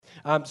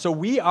So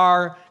we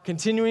are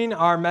continuing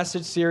our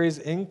message series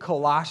in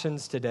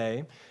Colossians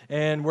today,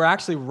 and we're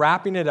actually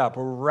wrapping it up.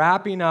 We're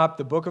wrapping up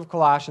the book of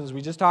Colossians.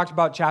 We just talked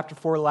about chapter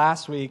 4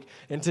 last week,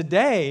 and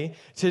today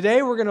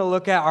we're going to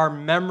look at our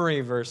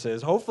memory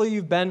verses. Hopefully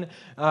you've been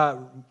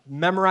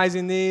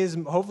memorizing these.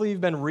 Hopefully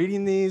you've been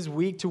reading these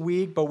week to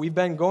week, but we've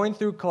been going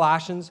through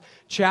Colossians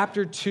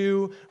chapter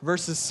 2,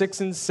 verses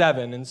 6 and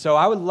 7. And so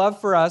I would love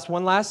for us,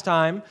 one last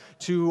time,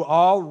 to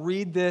all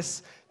read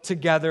this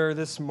together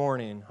this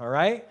morning, all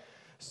right?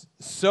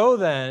 So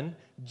then,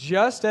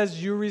 just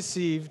as you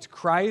received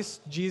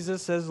Christ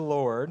Jesus as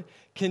Lord,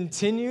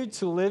 continue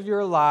to live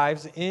your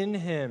lives in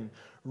Him,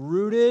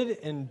 rooted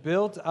and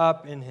built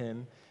up in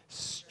Him,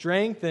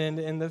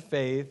 strengthened in the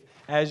faith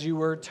as you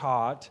were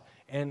taught,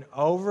 and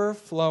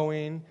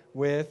overflowing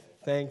with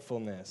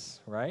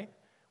thankfulness, right?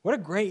 What a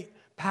great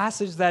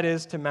passage that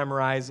is to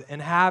memorize and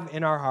have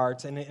in our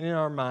hearts and in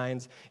our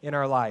minds, in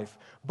our life.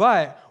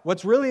 But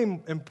what's really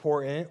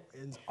important,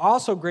 is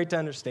also great to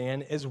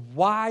understand, is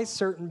why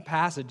certain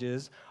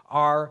passages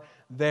are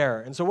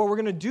there. And so what we're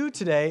going to do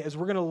today is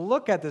we're going to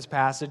look at this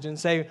passage and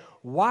say,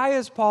 why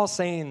is Paul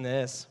saying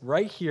this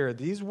right here,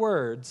 these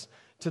words,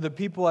 to the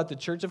people at the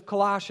church of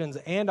Colossians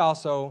and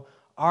also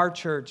our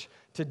church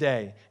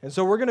today? And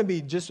so we're going to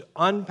be just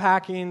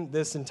unpacking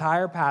this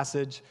entire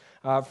passage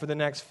for the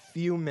next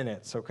few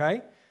minutes,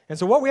 okay? And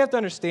so what we have to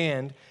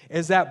understand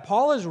is that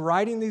Paul is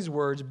writing these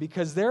words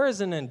because there is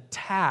an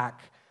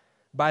attack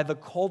by the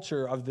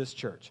culture of this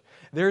church.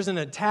 There's an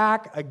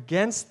attack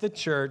against the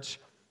church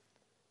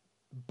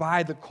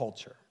by the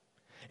culture.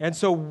 And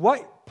so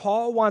what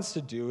Paul wants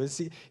to do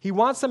is he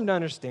wants them to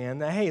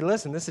understand that, hey,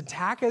 listen, this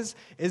attack is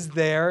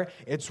there,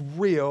 it's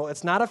real,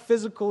 it's not a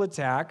physical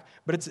attack,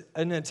 but it's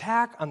an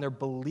attack on their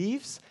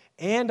beliefs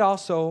and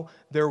also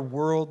their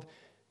world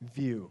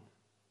view.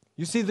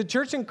 You see, the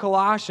church in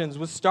Colossians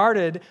was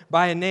started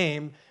by a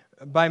man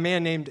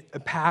named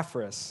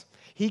Epaphras.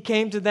 He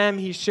came to them,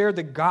 he shared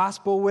the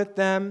gospel with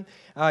them,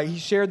 he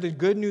shared the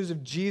good news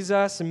of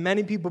Jesus, and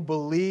many people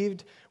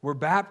believed, were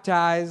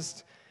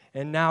baptized,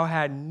 and now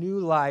had new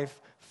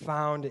life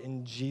found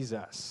in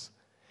Jesus.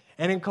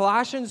 And in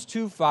Colossians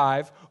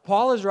 2:5,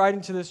 Paul is writing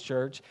to this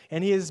church,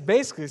 and he is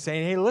basically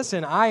saying, hey,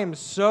 listen, I am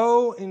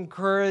so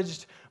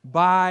encouraged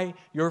by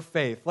your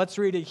faith. Let's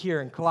read it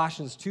here in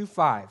Colossians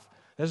 2:5.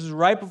 This is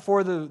right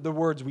before the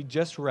words we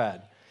just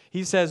read.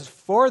 He says,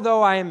 "For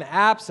though I am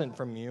absent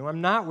from you, I'm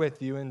not with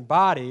you in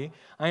body,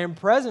 I am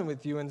present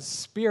with you in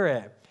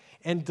spirit,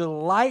 and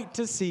delight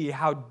to see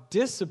how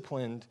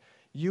disciplined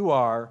you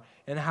are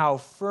and how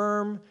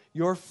firm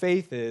your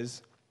faith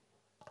is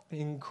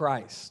in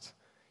Christ."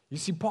 You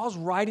see, Paul's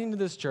writing to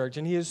this church,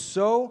 and he is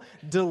so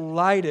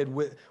delighted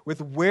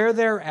with where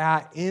they're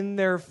at in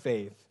their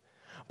faith.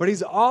 But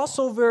he's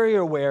also very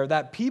aware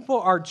that people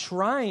are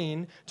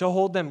trying to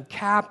hold them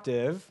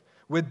captive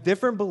with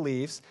different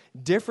beliefs,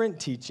 different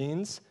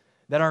teachings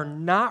that are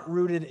not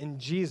rooted in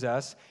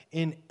Jesus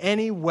in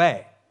any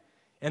way.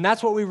 And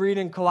that's what we read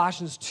in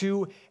Colossians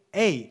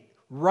 2:8.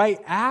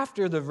 Right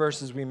after the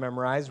verses we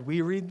memorized,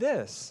 we read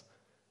this.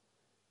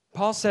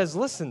 Paul says,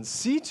 listen,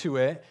 see to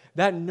it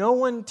that no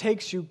one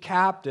takes you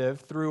captive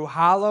through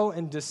hollow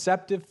and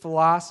deceptive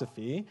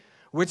philosophy,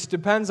 which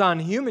depends on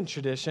human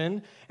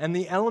tradition and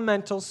the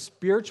elemental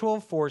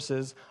spiritual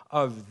forces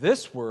of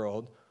this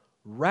world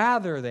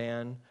rather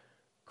than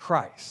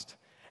Christ.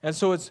 And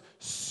so it's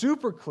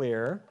super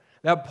clear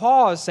that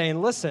Paul is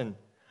saying, listen,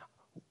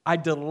 I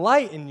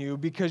delight in you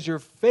because your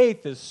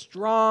faith is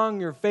strong,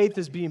 your faith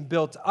is being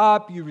built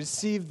up, you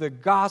receive the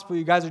gospel,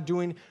 you guys are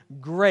doing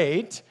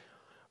great,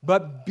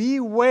 but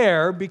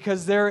beware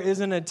because there is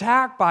an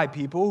attack by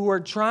people who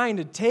are trying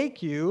to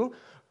take you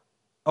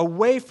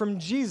away from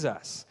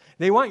Jesus.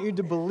 They want you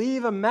to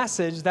believe a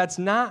message that's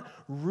not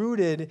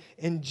rooted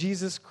in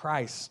Jesus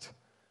Christ.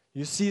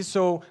 You see,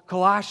 so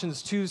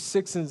Colossians 2,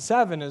 6, and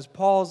 7 is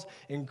Paul's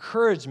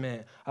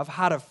encouragement of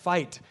how to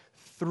fight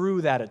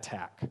through that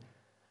attack,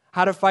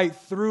 how to fight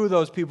through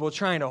those people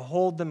trying to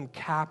hold them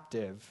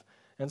captive.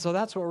 And so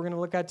that's what we're going to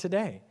look at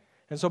today.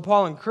 And so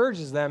Paul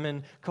encourages them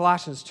in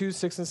Colossians 2,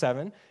 6, and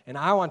 7, and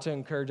I want to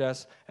encourage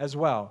us as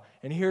well.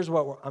 And here's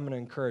what I'm going to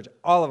encourage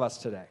all of us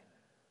today.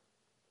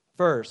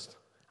 First,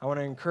 I want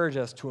to encourage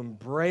us to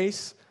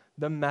embrace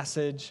the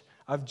message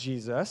of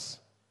Jesus.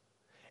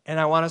 And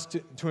I want us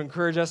to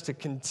encourage us to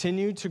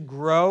continue to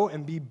grow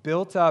and be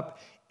built up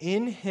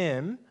in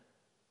Him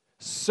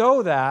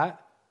so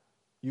that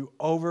you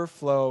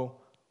overflow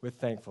with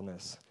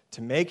thankfulness.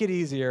 To make it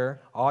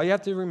easier, all you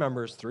have to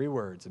remember is 3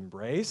 words: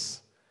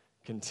 embrace,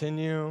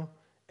 continue,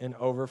 and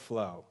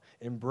overflow.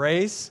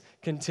 Embrace,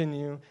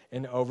 continue,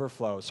 and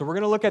overflow. So we're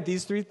going to look at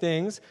these 3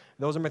 things.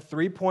 Those are my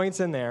 3 points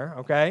in there,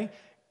 okay?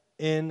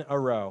 In a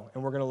row,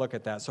 and we're going to look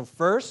at that. So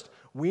first,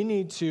 we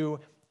need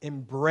to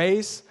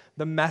embrace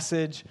the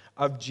message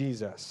of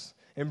Jesus.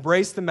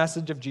 Embrace the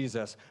message of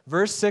Jesus.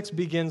 Verse 6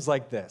 begins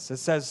like this. It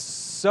says,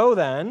 "So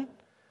then,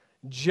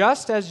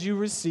 just as you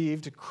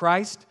received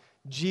Christ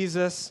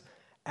Jesus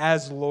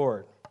as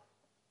Lord."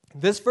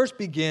 This verse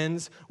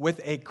begins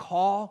with a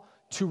call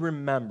to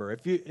remember.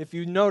 If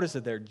you notice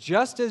it there,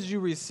 just as you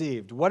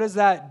received, what does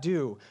that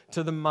do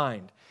to the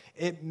mind?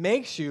 It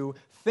makes you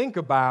think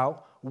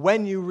about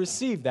when you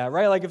received that,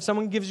 right? Like if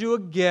someone gives you a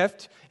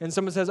gift and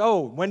someone says,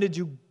 oh, when did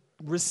you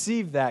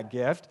receive that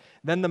gift?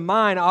 Then the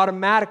mind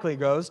automatically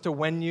goes to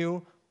when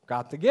you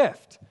got the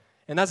gift.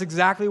 And that's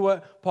exactly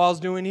what Paul's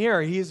doing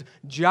here. He's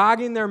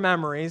jogging their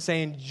memory,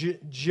 saying,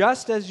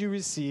 just as you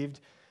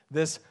received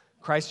this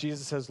Christ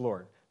Jesus as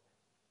Lord.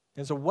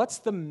 And so what's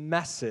the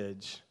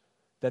message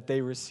that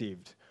they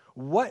received?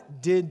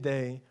 What did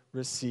they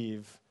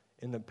receive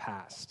in the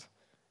past?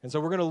 And so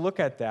we're going to look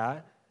at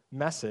that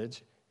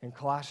message in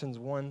Colossians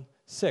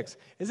 1:6.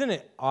 Isn't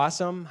it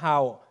awesome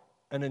how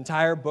an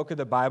entire book of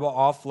the Bible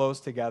all flows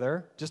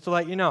together? Just to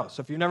let you know.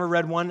 So if you've never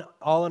read one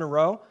all in a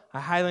row, I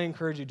highly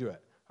encourage you to do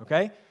it,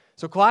 okay?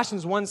 So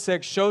Colossians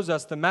 1:6 shows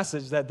us the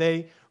message that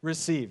they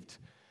received.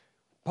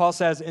 Paul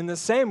says, in the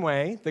same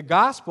way, the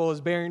gospel is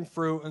bearing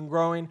fruit and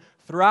growing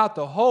throughout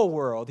the whole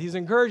world. He's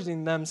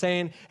encouraging them,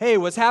 saying, hey,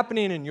 what's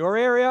happening in your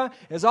area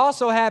is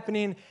also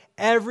happening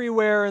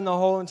everywhere in the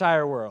whole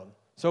entire world.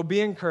 So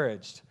be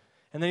encouraged.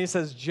 And then he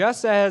says,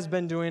 just as has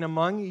been doing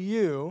among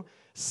you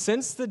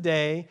since the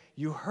day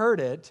you heard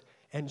it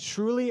and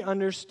truly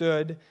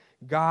understood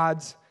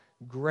God's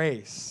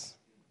grace.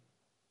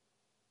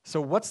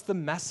 So what's the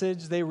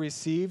message they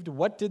received?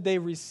 What did they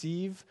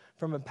receive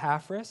from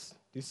Epaphras?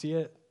 Do you see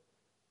it?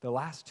 The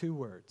last two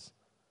words.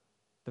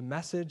 The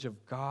message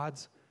of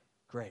God's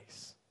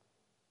grace.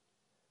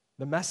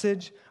 The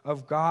message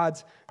of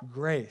God's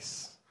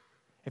grace.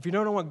 If you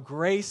don't know what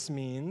grace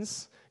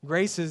means,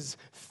 grace is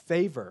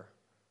favor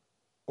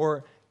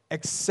or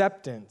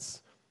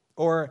acceptance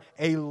or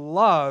a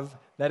love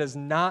that is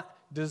not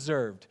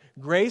deserved.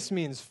 Grace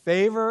means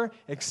favor,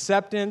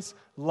 acceptance,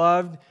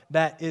 love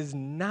that is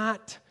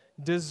not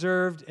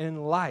deserved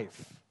in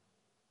life.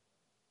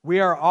 We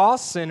are all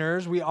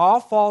sinners. We all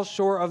fall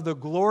short of the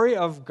glory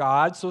of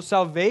God. So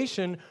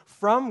salvation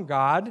from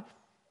God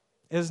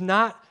is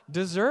not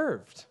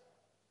deserved.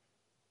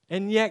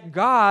 And yet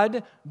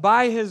God,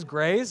 by His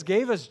grace,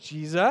 gave us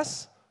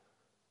Jesus.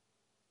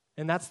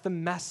 And that's the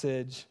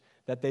message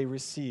that they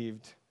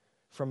received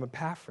from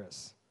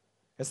Epaphras.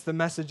 It's the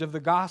message of the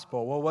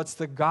gospel. Well, what's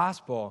the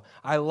gospel?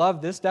 I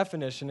love this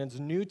definition. It's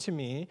new to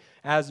me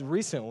as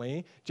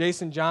recently.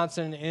 Jason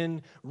Johnson,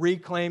 in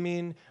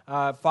Reclaiming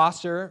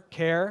Foster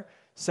Care,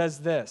 says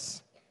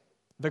this.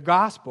 The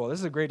gospel, this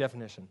is a great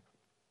definition.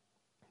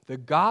 The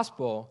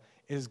gospel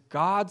is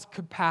God's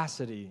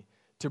capacity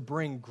to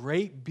bring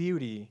great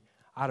beauty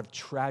out of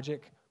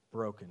tragic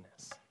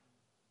brokenness.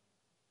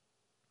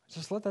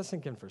 Just let that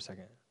sink in for a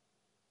second.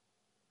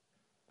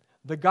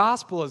 The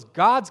gospel is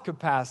God's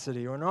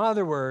capacity, or in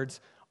other words,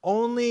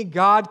 only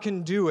God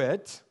can do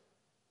it.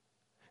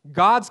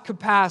 God's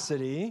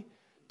capacity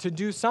to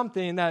do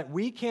something that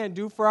we can't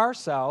do for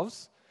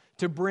ourselves,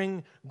 to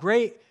bring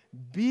great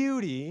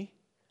beauty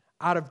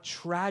out of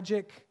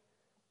tragic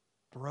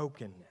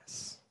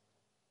brokenness.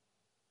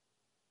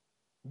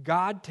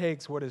 God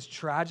takes what is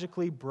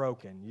tragically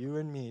broken, you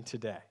and me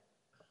today,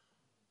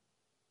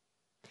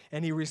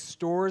 and He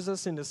restores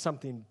us into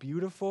something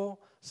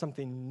beautiful,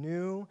 something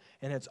new,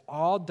 and it's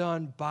all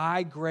done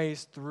by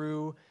grace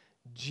through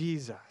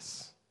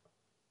Jesus.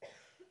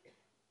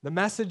 The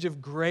message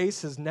of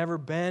grace has never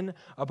been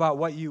about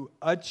what you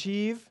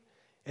achieve.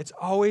 It's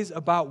always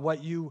about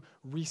what you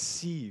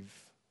receive.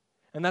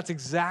 And that's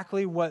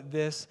exactly what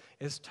this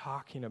is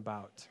talking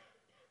about.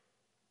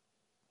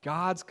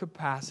 God's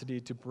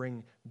capacity to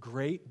bring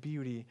great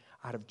beauty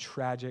out of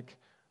tragic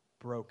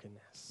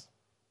brokenness.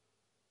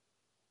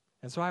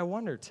 And so I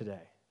wonder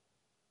today,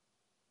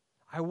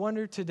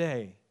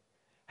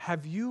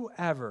 have you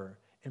ever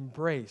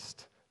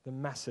embraced the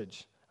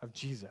message of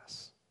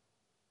Jesus?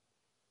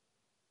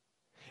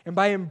 And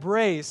by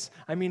embrace,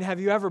 I mean, have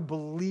you ever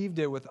believed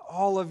it with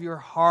all of your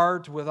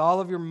heart, with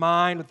all of your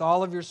mind, with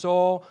all of your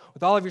soul,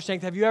 with all of your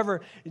strength? Have you ever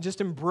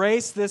just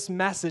embraced this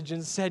message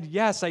and said,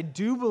 yes, I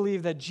do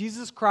believe that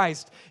Jesus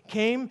Christ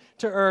came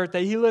to earth,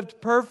 that He lived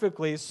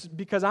perfectly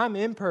because I'm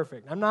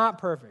imperfect. I'm not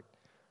perfect.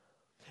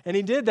 And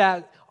He did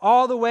that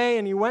all the way,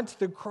 and He went to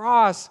the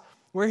cross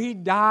where He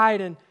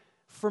died and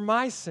for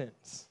my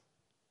sins,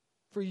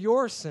 for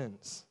your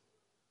sins.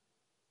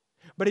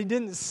 But He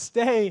didn't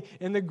stay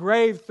in the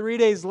grave. 3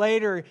 days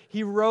later,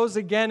 He rose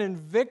again in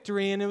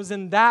victory, and it was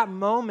in that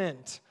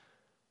moment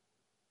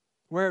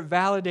where it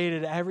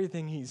validated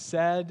everything He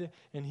said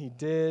and He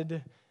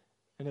did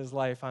in His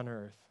life on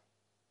earth.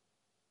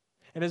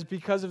 And it's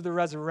because of the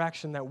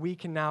resurrection that we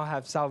can now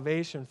have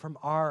salvation from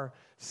our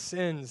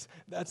sins.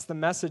 That's the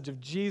message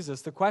of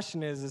Jesus. The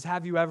question is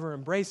have you ever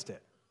embraced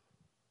it?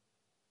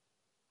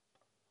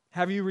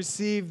 Have you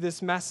received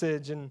this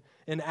message and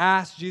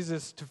asked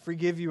Jesus to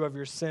forgive you of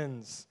your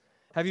sins?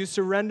 Have you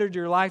surrendered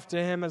your life to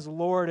Him as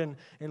Lord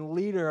and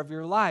leader of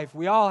your life?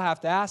 We all have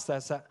to ask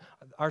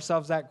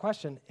ourselves that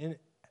question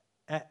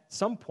at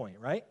some point,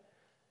 right?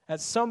 At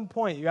some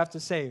point, you have to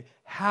say,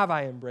 have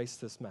I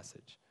embraced this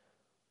message?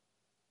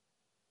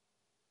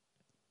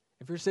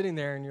 If you're sitting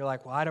there and you're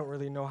like, well, I don't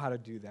really know how to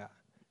do that,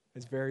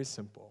 it's very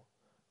simple.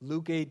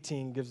 Luke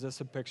 18 gives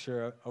us a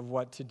picture of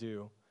what to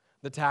do.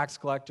 The tax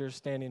collector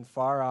standing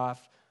far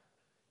off.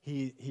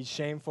 He's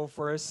shameful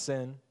for his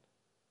sin.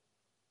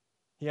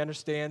 He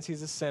understands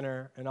he's a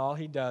sinner, and all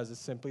he does is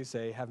simply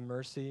say, "Have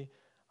mercy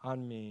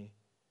on me,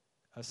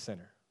 a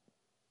sinner."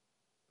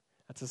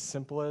 That's as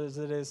simple as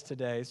it is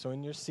today. So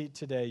in your seat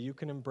today, you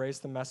can embrace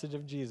the message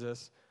of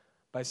Jesus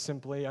by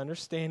simply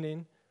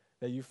understanding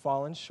that you've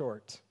fallen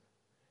short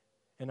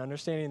and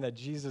understanding that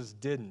Jesus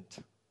didn't,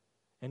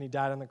 and he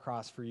died on the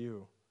cross for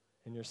you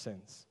and your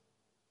sins.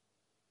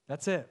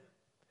 That's it.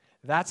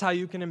 That's how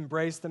you can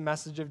embrace the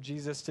message of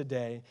Jesus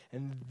today.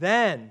 And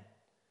then,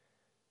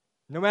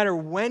 no matter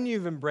when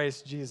you've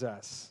embraced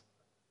Jesus,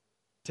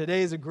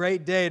 today is a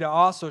great day to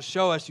also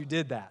show us you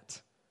did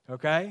that,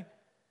 okay?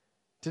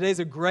 Today's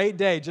a great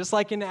day. Just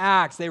like in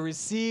Acts, they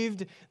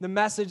received the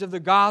message of the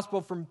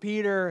gospel from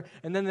Peter,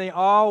 and then they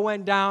all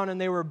went down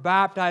and they were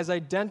baptized,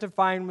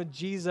 identifying with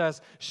Jesus,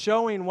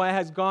 showing what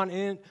has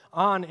gone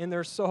on in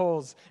their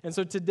souls. And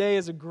so today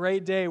is a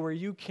great day where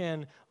you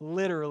can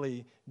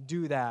literally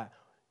do that.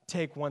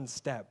 Take one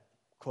step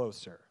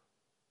closer,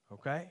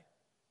 okay?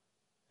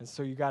 And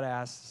so you got to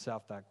ask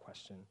yourself that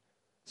question.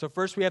 So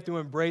first, we have to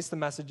embrace the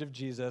message of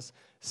Jesus.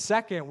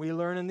 Second, we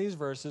learn in these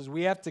verses,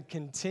 we have to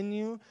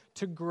continue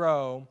to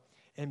grow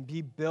and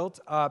be built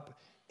up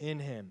in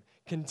him.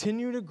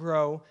 Continue to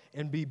grow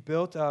and be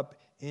built up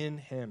in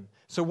him.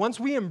 So once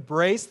we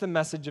embrace the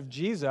message of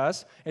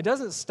Jesus, it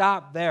doesn't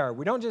stop there.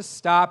 We don't just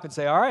stop and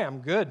say, all right,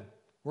 I'm good.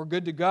 We're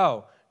good to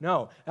go.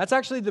 No, that's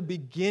actually the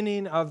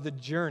beginning of the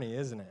journey,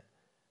 isn't it?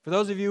 For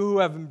those of you who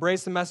have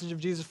embraced the message of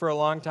Jesus for a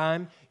long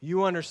time,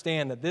 you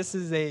understand that this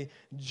is a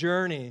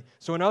journey.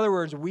 So in other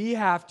words, we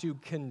have to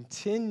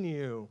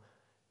continue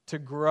to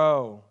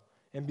grow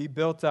and be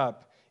built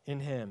up in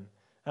him.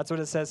 That's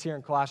what it says here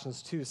in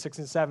Colossians 2, 6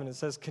 and 7. It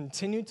says,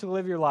 continue to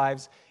live your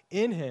lives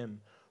in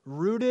him,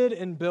 rooted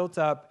and built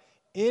up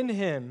in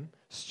him,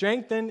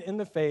 strengthened in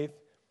the faith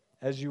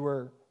as you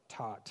were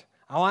taught.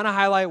 I want to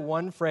highlight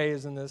one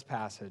phrase in this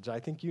passage. I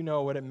think you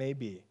know what it may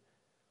be.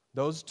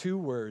 Those two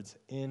words,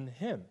 in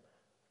him.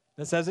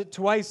 It says it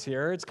twice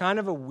here. It's kind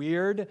of a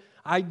weird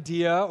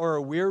idea or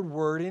a weird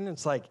wording.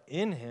 It's like,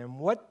 in him.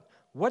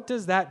 What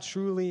does that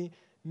truly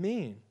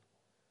mean?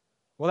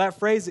 Well, that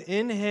phrase,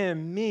 in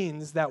him,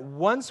 means that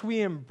once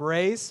we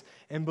embrace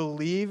and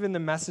believe in the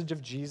message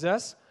of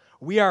Jesus,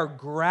 we are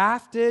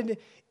grafted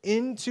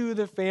into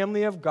the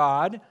family of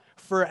God,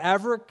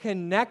 forever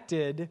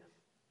connected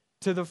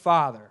to the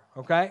Father,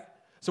 okay?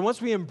 So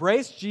once we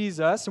embrace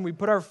Jesus and we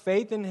put our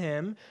faith in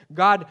him,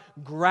 God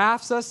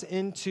grafts us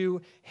into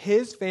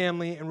his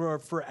family and we're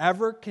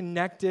forever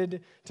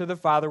connected to the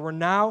Father. We're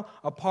now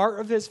a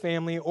part of his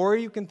family, or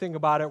you can think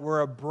about it,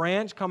 we're a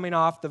branch coming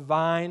off the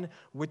vine,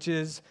 which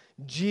is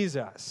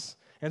Jesus.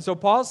 And so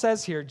Paul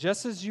says here,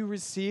 just as you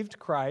received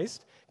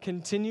Christ,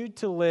 continue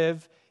to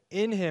live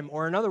in him,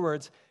 or in other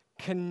words,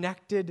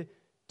 connected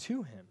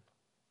to him.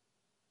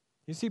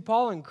 You see,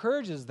 Paul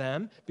encourages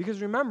them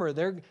because remember,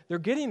 they're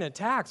getting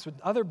attacked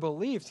with other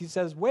beliefs. He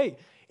says, wait,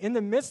 in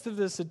the midst of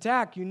this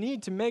attack, you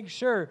need to make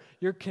sure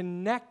you're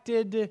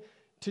connected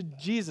to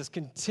Jesus.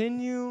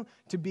 Continue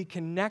to be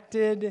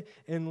connected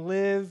and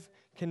live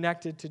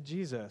connected to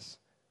Jesus.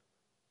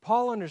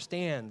 Paul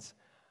understands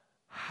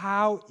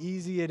how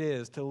easy it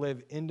is to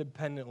live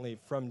independently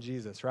from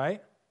Jesus,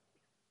 right?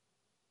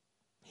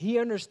 He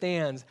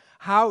understands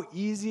how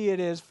easy it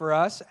is for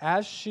us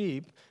as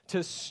sheep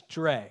to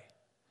stray,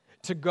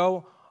 to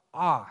go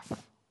off.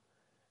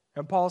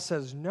 And Paul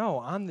says, no,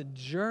 on the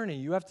journey,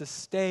 you have to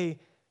stay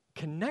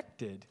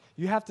connected.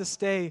 You have to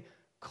stay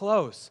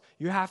close.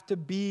 You have to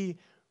be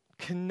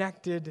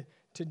connected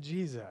to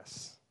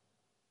Jesus.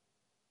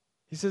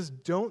 He says,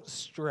 don't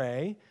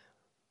stray.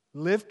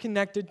 Live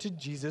connected to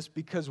Jesus,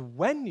 because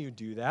when you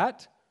do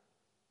that,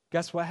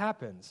 guess what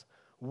happens?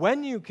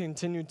 When you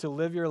continue to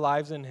live your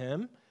lives in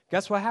him,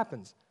 guess what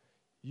happens?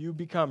 You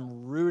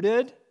become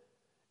rooted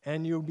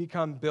and you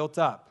become built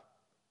up.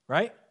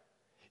 Right?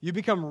 You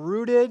become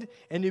rooted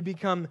and you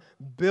become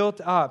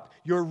built up.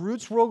 Your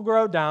roots will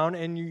grow down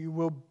and you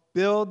will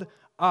build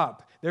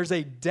up. There's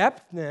a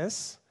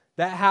depthness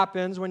that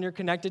happens when you're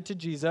connected to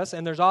Jesus,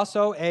 and there's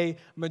also a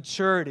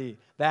maturity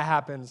that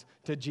happens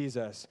to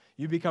Jesus.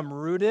 You become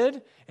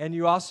rooted and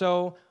you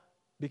also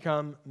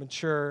become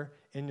mature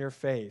in your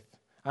faith.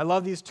 I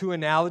love these two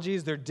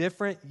analogies. They're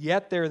different,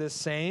 yet they're the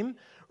same.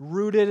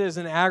 Rooted is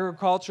an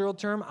agricultural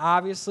term,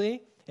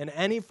 obviously. And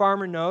any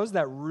farmer knows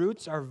that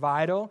roots are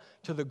vital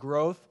to the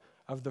growth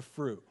of the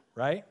fruit,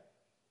 right?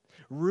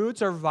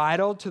 Roots are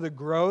vital to the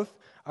growth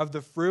of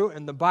the fruit,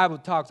 and the Bible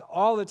talks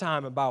all the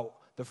time about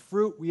the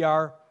fruit we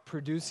are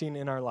producing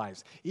in our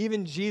lives.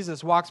 Even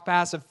Jesus walks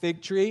past a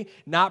fig tree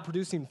not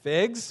producing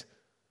figs,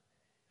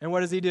 and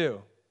what does he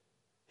do?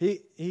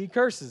 He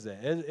curses it.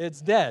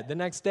 It's dead. The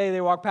next day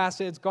they walk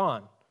past it, it's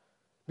gone.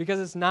 Because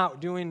it's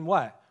not doing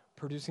what?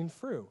 Producing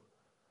fruit.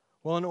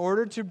 Well, in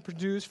order to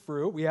produce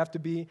fruit, we have to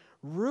be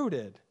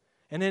rooted.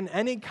 And then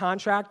any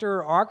contractor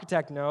or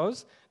architect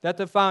knows that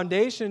the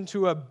foundation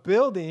to a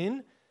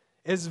building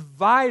is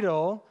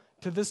vital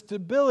to the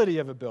stability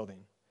of a building.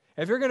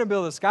 If you're going to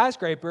build a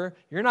skyscraper,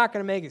 you're not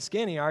going to make it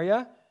skinny, are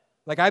you?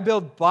 Like I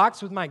build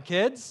blocks with my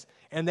kids,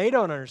 and they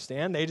don't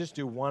understand. They just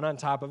do one on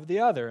top of the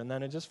other, and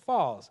then it just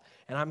falls.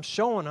 And I'm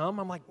showing them,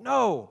 I'm like,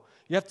 no,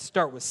 you have to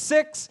start with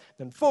 6,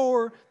 then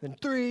 4, then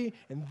 3,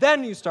 and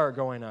then you start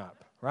going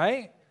up,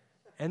 right?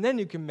 And then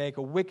you can make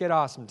a wicked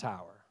awesome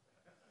tower.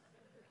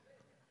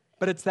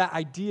 But it's that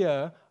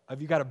idea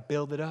of you got to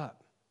build it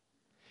up.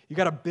 You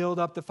got to build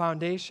up the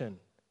foundation.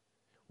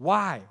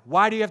 Why?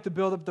 Why do you have to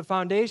build up the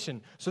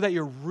foundation? So that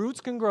your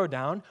roots can grow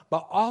down,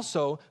 but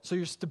also so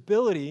your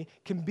stability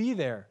can be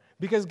there.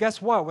 Because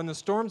guess what? When the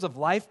storms of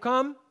life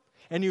come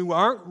and you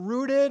aren't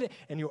rooted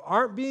and you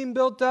aren't being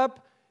built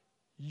up,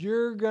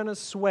 you're going to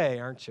sway,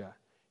 aren't you?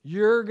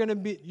 You're going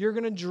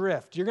to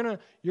drift. You're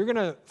going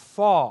to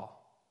fall.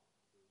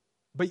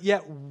 But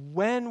yet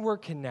when we're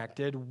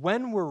connected,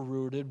 when we're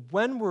rooted,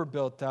 when we're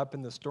built up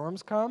and the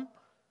storms come,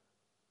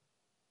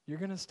 you're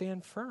going to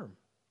stand firm.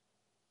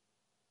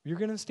 You're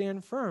going to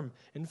stand firm.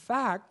 In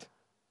fact,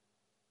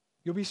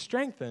 you'll be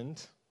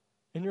strengthened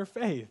in your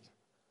faith.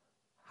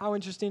 How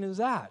interesting is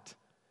that?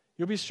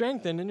 You'll be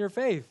strengthened in your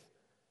faith.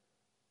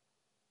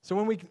 So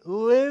when we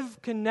live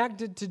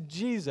connected to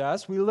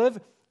Jesus, we live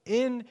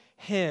in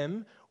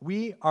Him,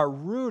 we are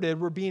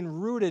rooted. We're being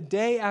rooted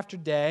day after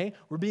day.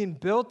 We're being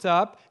built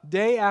up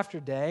day after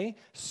day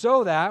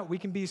so that we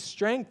can be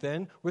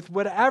strengthened with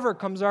whatever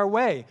comes our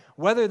way,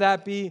 whether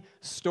that be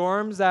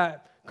storms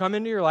that come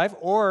into your life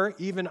or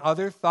even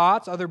other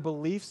thoughts, other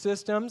belief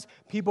systems,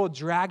 people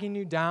dragging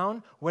you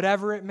down,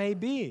 whatever it may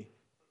be.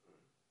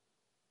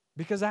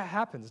 Because that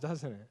happens,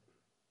 doesn't it?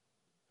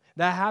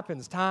 That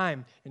happens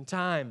time and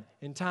time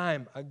and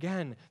time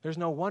again. There's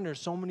no wonder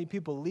so many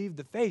people leave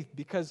the faith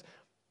because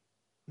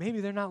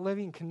maybe they're not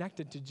living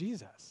connected to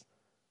Jesus.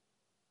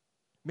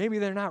 Maybe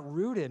they're not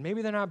rooted.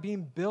 Maybe they're not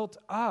being built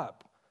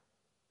up.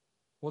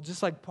 Well,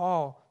 just like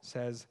Paul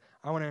says,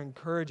 I want to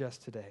encourage us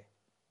today.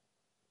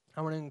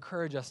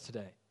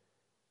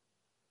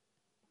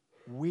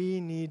 We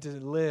need to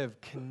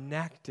live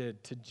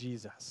connected to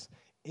Jesus,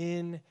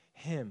 in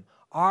Him.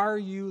 Are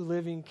you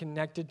living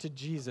connected to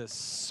Jesus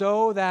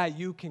so that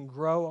you can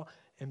grow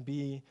and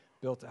be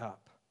built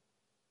up?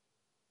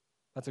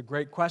 That's a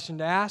great question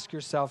to ask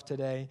yourself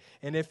today.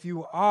 And if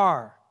you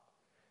are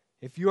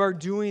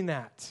doing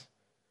that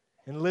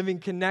and living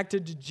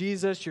connected to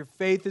Jesus, your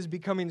faith is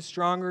becoming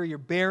stronger, you're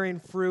bearing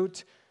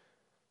fruit.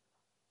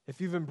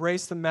 If you've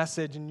embraced the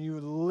message and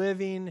you're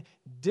living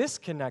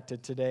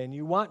disconnected today and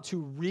you want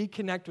to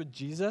reconnect with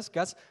Jesus,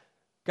 guess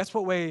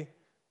what way?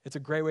 It's a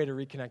great way to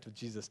reconnect with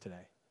Jesus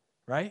today,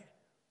 right?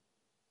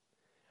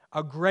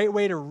 A great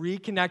way to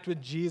reconnect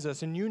with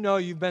Jesus, and you know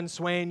you've been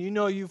swaying, you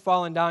know you've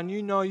fallen down,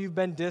 you know you've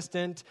been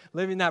distant,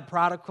 living that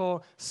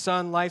prodigal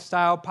son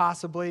lifestyle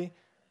possibly.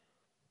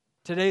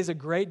 Today's a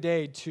great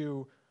day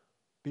to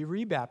be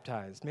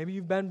rebaptized. Maybe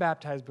you've been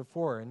baptized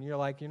before, and you're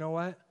like, you know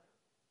what?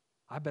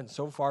 I've been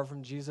so far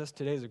from Jesus.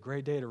 Today's a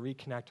great day to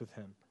reconnect with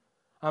Him.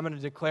 I'm going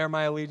to declare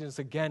my allegiance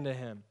again to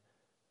Him.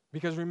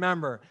 Because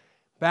remember,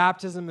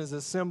 baptism is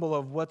a symbol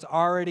of what's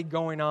already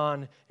going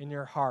on in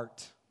your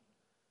heart.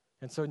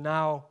 And so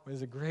now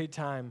is a great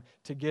time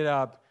to get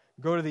up,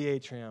 go to the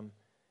atrium,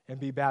 and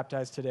be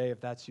baptized today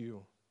if that's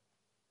you.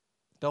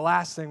 The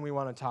last thing we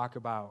want to talk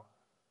about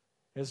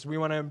is we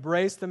want to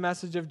embrace the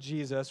message of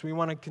Jesus. We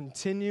want to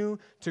continue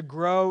to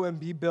grow and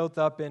be built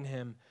up in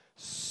Him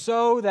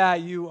so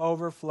that you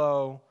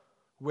overflow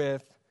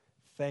with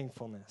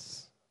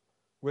thankfulness.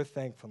 With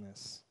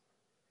thankfulness.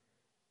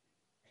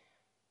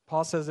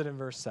 Paul says it in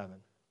verse 7.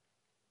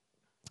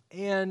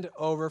 And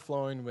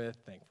overflowing with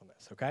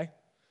thankfulness, okay?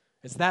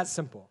 It's that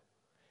simple.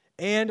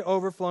 And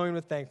overflowing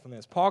with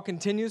thankfulness. Paul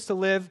continues to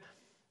live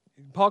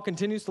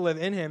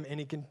in Him, and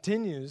he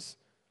continues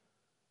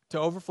to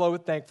overflow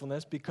with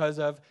thankfulness because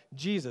of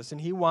Jesus. And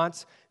he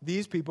wants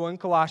these people in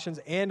Colossians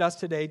and us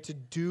today to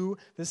do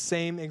the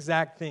same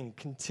exact thing.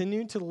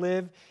 Continue to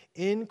live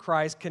in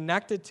Christ,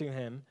 connected to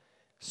Him,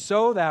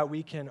 so that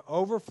we can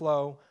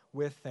overflow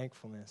with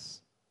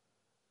thankfulness.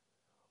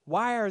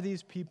 Why are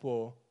these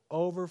people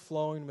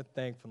overflowing with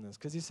thankfulness?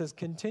 Because he says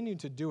continue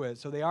to do it,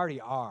 so they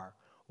already are.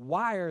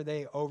 Why are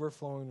they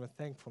overflowing with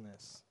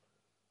thankfulness?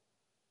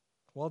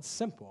 Well, it's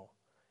simple.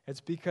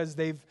 It's because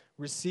they've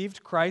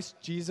received Christ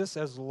Jesus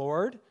as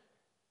Lord.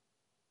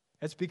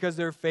 It's because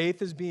their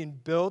faith is being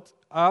built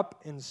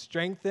up and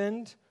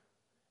strengthened.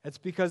 It's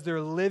because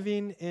they're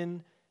living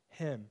in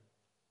Him.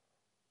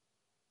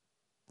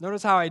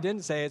 Notice how I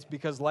didn't say it's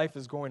because life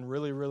is going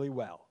really, really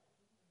well.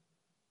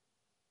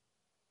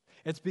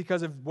 It's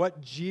because of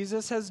what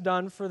Jesus has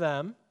done for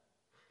them,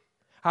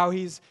 how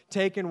He's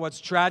taken what's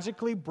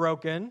tragically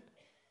broken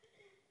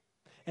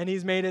and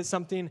He's made it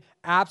something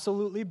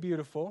absolutely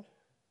beautiful.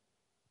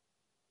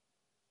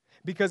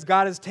 Because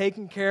God has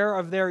taken care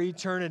of their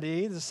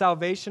eternity, the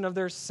salvation of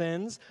their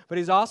sins, but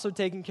He's also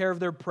taken care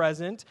of their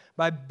present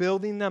by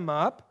building them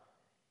up.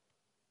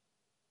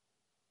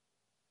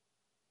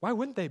 Why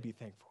wouldn't they be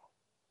thankful?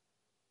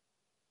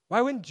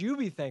 Why wouldn't you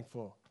be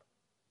thankful?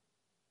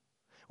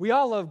 We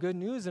all love good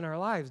news in our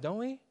lives, don't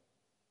we?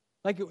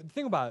 Like,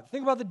 think about it.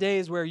 Think about the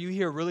days where you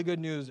hear really good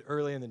news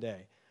early in the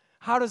day.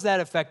 How does that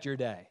affect your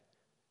day?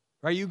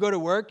 Right? You go to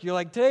work, you're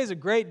like, today's a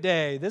great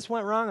day. This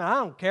went wrong, I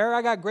don't care.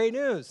 I got great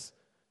news.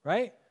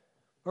 Right?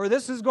 Or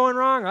this is going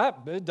wrong.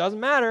 It doesn't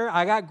matter.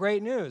 I got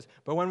great news.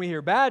 But when we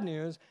hear bad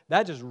news,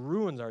 that just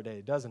ruins our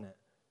day, doesn't it?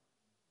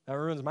 That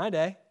ruins my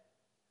day.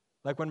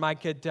 Like when my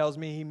kid tells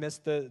me he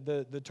missed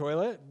the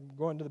toilet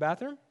going to the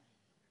bathroom.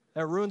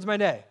 That ruins my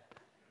day.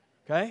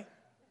 Okay?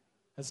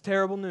 That's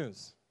terrible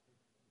news.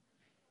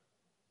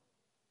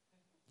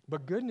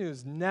 But good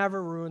news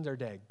never ruins our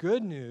day.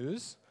 Good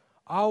news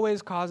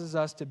always causes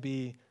us to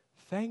be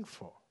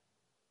thankful.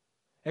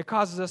 It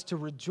causes us to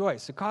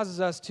rejoice. It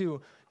causes us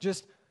to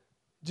just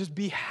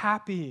be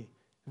happy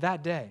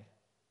that day.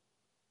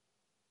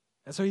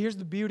 And so here's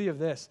the beauty of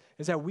this,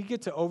 is that we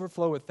get to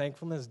overflow with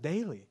thankfulness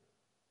daily.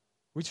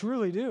 We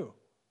truly do.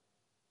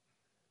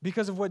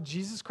 Because of what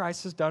Jesus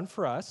Christ has done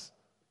for us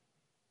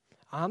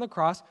on the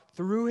cross,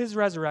 through his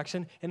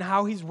resurrection, and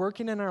how he's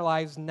working in our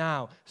lives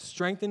now,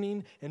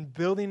 strengthening and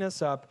building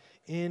us up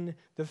in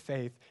the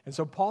faith. And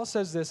so Paul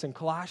says this in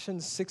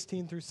Colossians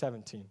 16 through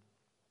 17.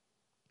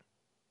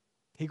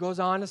 He goes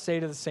on to say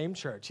to the same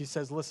church, he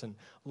says, listen,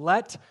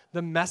 let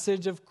the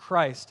message of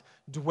Christ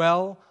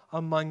dwell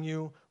among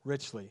you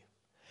richly,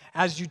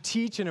 as you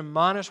teach and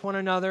admonish one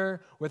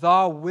another with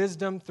all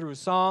wisdom through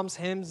psalms,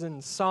 hymns,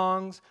 and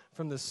songs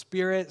from the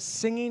Spirit,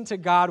 singing to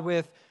God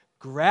with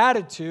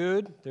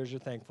gratitude, there's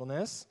your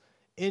thankfulness,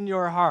 in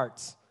your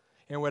hearts.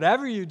 And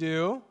whatever you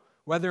do,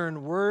 whether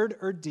in word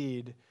or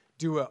deed,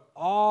 do it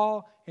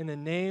all in the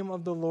name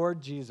of the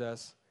Lord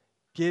Jesus,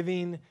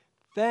 giving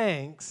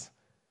thanks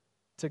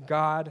to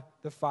God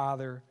the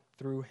Father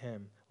through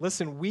him.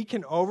 Listen, we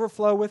can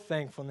overflow with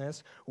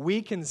thankfulness,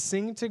 we can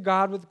sing to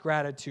God with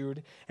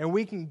gratitude, and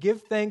we can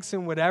give thanks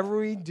in whatever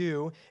we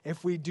do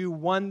if we do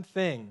one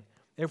thing,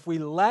 if we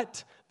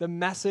let the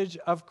message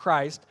of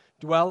Christ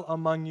dwell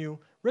among you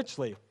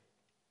richly.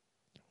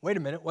 Wait a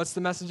minute, what's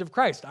the message of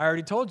Christ? I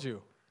already told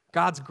you,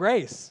 God's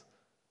grace.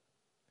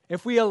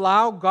 If we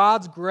allow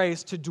God's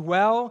grace to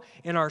dwell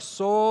in our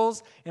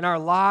souls, in our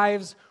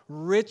lives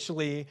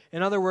richly,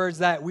 in other words,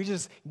 that we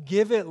just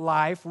give it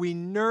life, we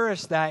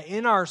nourish that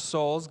in our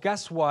souls,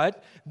 guess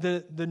what?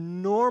 The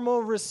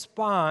normal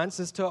response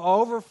is to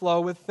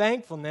overflow with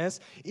thankfulness,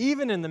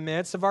 even in the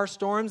midst of our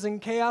storms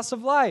and chaos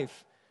of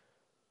life.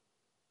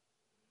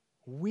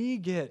 We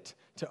get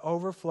to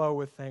overflow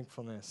with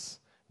thankfulness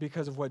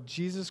because of what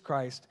Jesus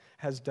Christ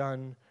has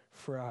done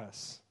for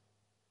us.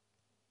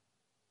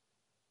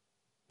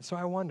 So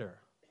I wonder,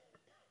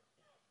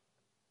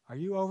 are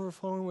you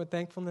overflowing with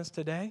thankfulness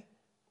today?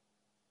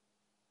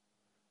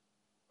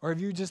 Or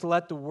have you just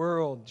let the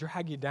world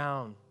drag you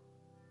down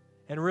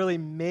and really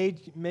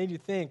made you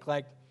think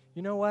like,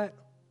 you know what?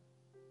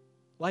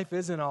 Life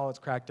isn't all it's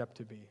cracked up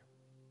to be.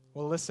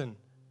 Well, listen,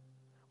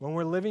 when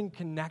we're living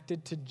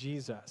connected to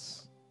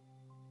Jesus,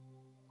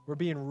 we're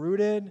being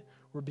rooted,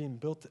 we're being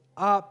built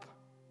up,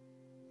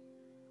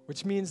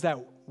 which means that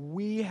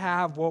we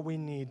have what we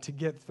need to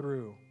get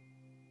through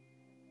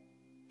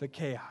the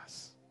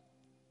chaos.